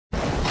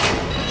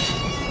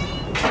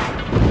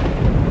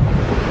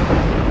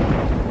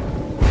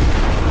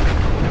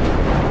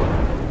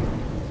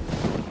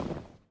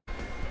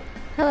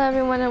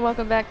everyone, and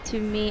welcome back to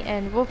me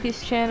and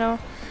Wolfie's channel.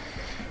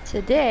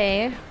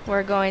 Today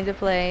we're going to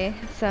play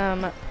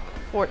some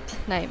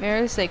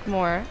Fortnitemares, like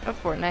more of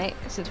Fortnite,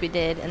 since we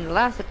did in the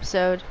last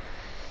episode.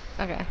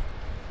 Okay.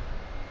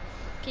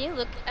 Can you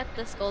look at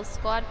the Skull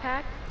Squad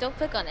pack? Don't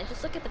click on it,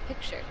 just look at the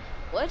picture.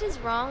 What is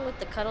wrong with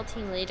the Cuddle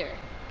Team leader?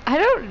 I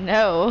don't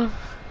know.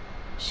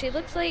 She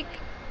looks like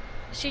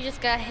she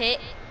just got hit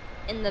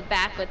in the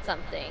back with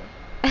something.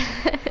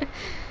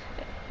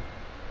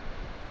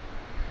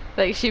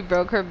 Like she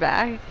broke her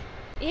back?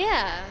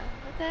 Yeah,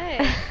 what the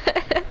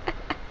heck?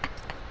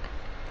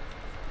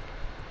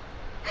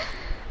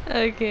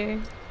 Okay.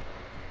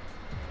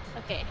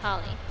 Okay,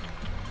 Holly.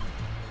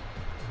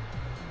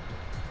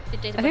 I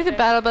think the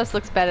battle bus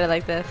looks better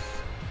like this.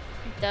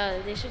 It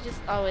does. They should just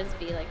always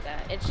be like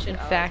that. It should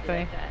always be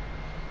like that.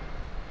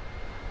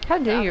 How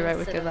do you write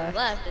with your left?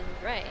 Left is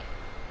right.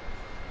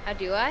 How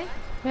do I?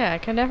 Yeah, I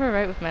can never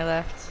write with my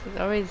left. It's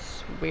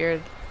always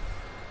weird.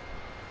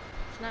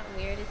 It's not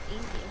weird, it's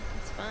easy.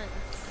 It's fun.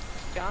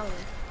 It's jolly.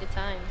 Good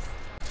times.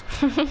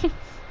 Did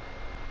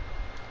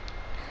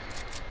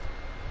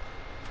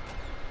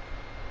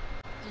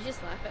you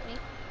just laugh at me?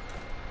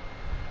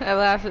 I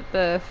laughed at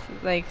the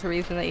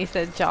reason that you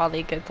said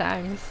jolly good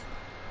times.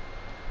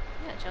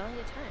 Yeah, jolly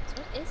good times.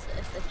 What is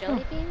this? A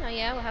jelly bean? Oh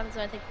yeah, what happens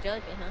when I take the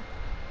jelly bean, huh?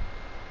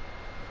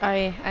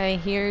 I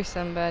hear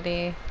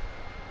somebody.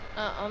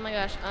 Oh my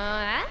gosh.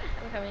 I'm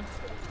coming.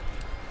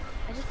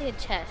 I just need a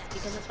chest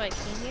because that's why I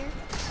came here.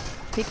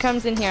 He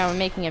comes in here, I'm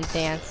making him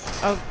dance.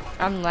 Oh,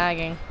 I'm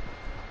lagging.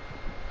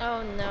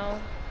 Oh no.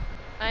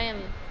 I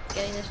am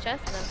getting this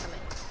chest and I'm coming.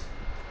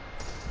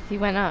 He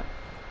went up.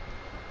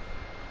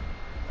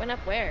 Went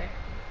up where?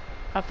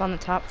 Up on the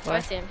top floor. Oh,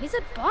 I see him. He's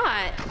a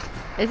bot.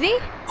 Is he?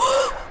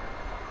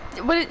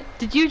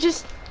 Did you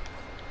just...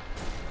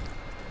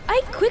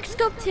 I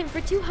quickscoped him for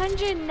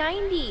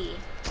 290.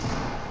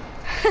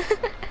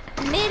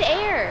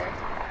 Mid-air.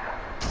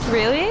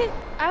 Really?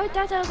 I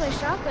thought that was my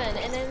shotgun,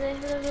 and then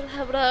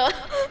oh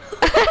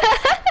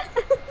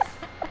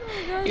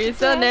gosh, you're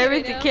so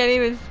nervous you can't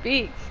even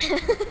speak.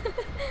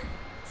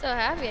 So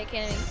happy I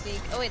can't even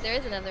speak. Oh wait, there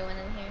is another one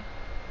in here.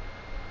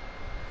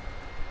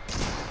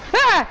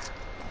 Ah!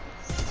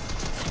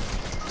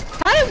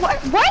 How did what?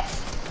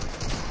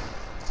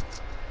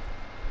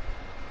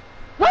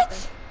 What?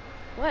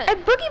 What? I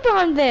boogie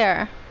bombed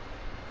there.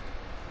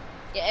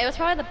 Yeah, it was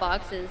probably the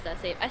boxes that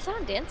saved. I saw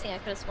him dancing, I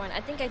could have sworn. I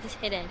think I just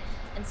hit him.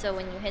 And so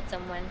when you hit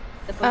someone,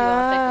 the boogie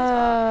bomb effect goes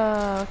off.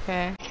 Oh,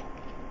 okay.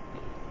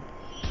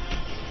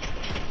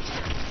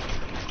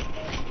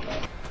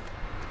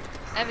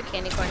 I have a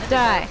candy corn.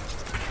 Die.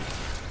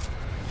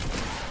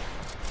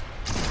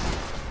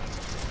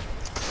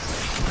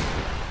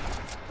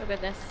 Oh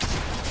goodness.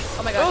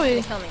 Oh my gosh,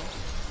 he's gonna kill me.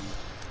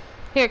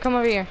 Here, come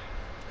over here.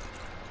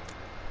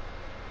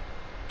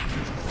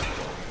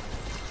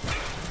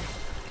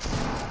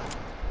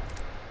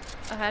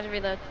 I had to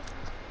reload.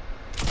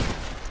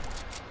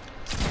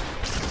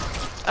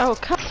 Oh,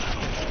 come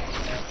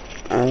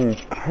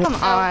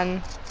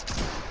on.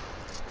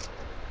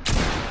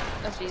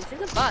 Oh jeez,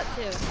 he's a bot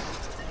too.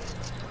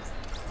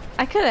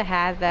 I could have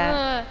had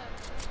that.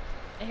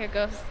 I hear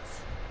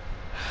ghosts.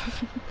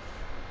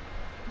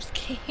 I'm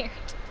scared.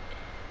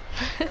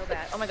 So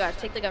bad. Oh my gosh,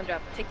 take the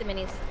gumdrop. Take the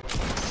minis.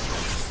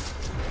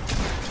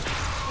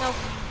 No.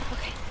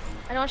 Okay.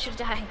 I don't want you to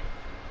die.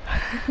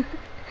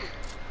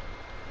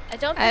 I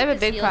don't think I have a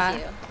this big heals pot.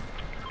 you.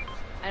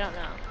 I don't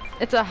know.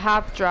 It's a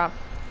hop drop,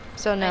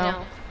 so no. I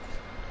know.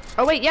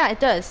 Oh wait, yeah, it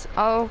does.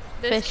 All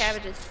There's fish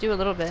cabbages. do a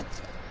little bit.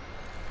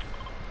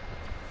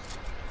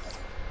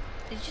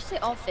 Did you say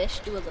all fish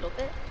do a little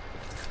bit?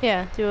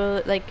 Yeah,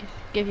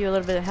 give you a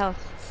little bit of health.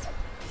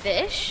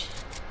 Fish?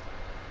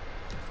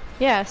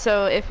 Yeah,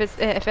 so if it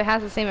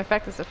has the same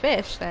effect as a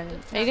fish, then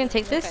are you gonna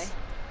take this? Okay.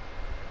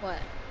 What?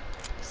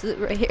 This is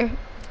right here.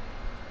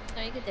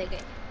 No, you can take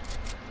it.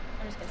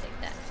 I'm just gonna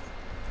take that.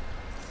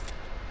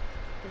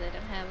 Because I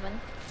don't have one.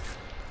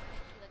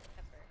 Like a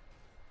pepper.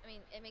 I mean,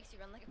 it makes you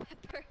run like a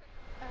pepper.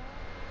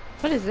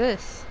 What is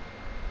this?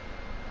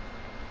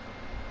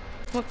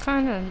 What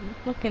kind of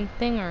looking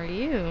thing are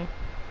you?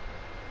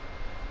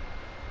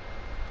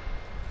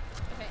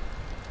 Okay.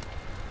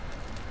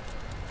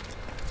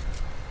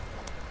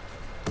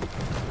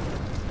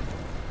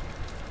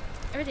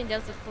 Everything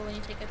does look cool when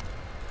you take it.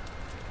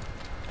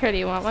 Here, do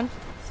you want one?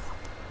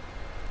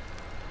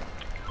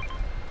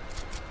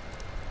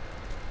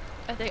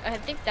 I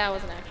think that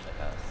was an actual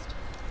ghost.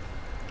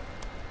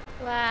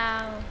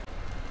 Wow.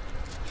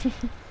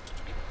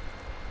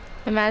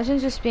 Imagine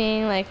just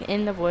being like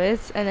in the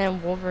woods and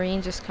then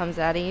Wolverine just comes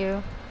out of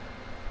you.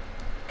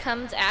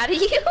 Comes out of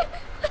you?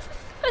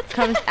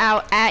 Comes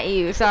out at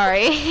you,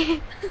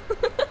 sorry.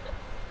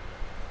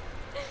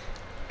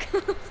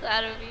 Comes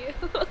out of you.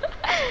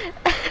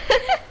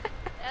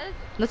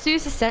 Let's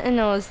use the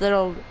Sentinel's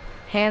little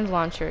hand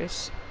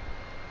launchers.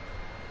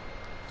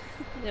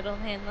 Little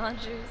hand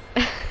launchers.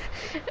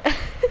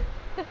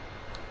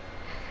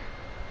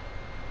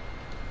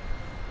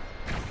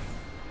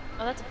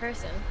 Oh, that's a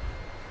person.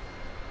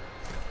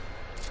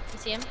 You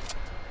see him?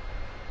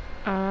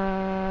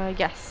 It's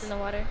Yes. in the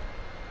water.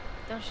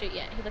 Don't shoot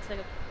yet. He looks like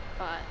a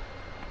bot.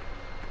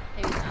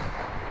 Maybe he's not.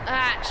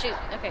 Ah, shoot.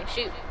 Okay,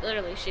 shoot.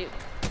 Literally shoot.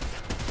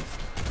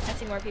 I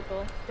see more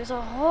people. There's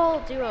a whole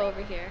duo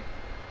over here.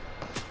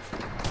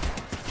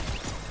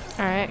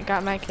 Alright,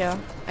 got my kill.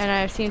 And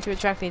I seem to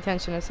attract the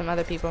attention of some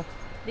other people.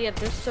 Yeah,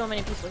 there's so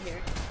many people here.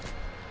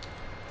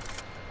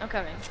 I'm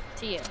coming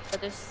to you,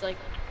 but there's like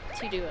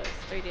 2 duos,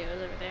 3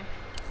 duos over there.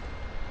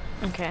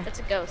 Okay. That's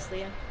a ghost,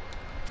 Leah.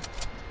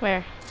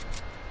 Where?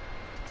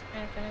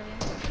 Right in front of you.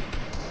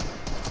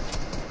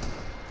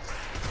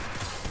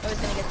 Oh,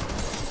 it's gonna get to me.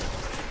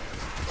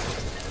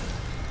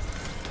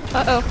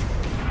 Uh-oh.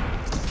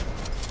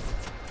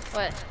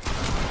 What?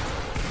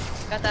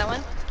 Got that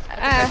one?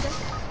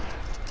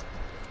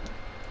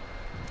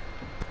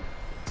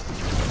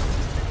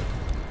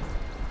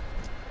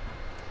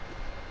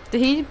 Did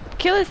he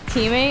kill his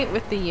teammate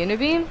with the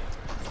unibeam?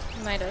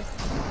 He might have.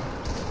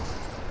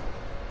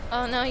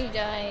 Oh no, you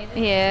died.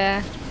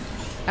 Yeah.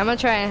 I'm gonna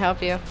try and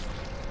help you.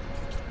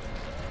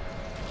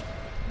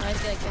 Oh,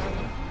 he's gonna kill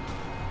me.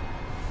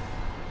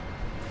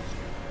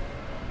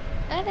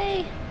 Are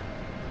they?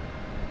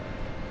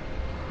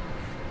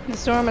 The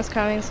storm is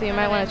coming, so you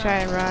might want to try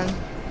and run.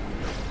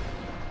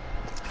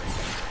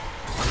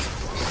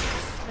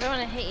 I don't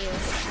want to hit you.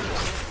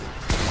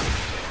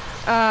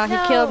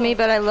 He killed me,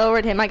 but I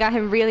lowered him. I got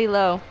him really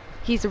low.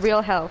 He's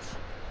real health.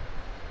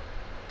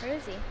 Where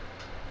is he?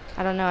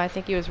 I don't know. I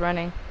think he was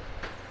running.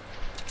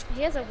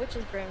 He has a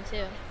witch's broom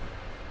too.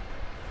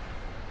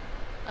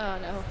 Oh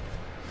no.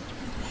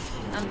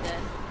 I'm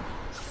dead.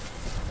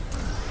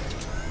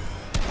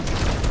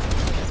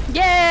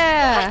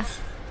 Yeah! What?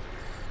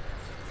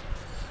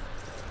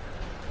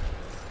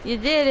 You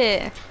did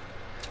it.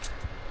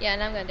 Yeah,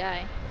 and I'm gonna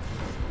die.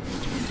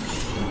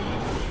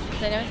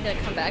 So I know he's gonna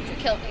come back to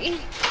kill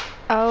me.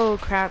 Oh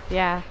crap!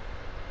 Yeah.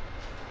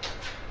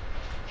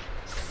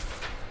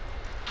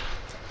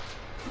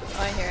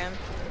 Oh, I hear him.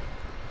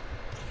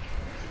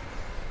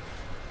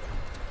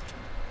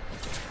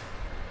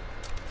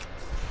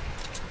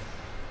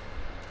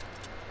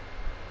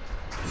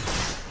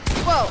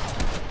 Whoa!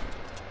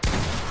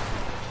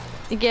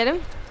 You get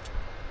him?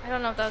 I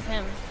don't know if that was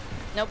him.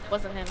 Nope,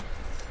 wasn't him.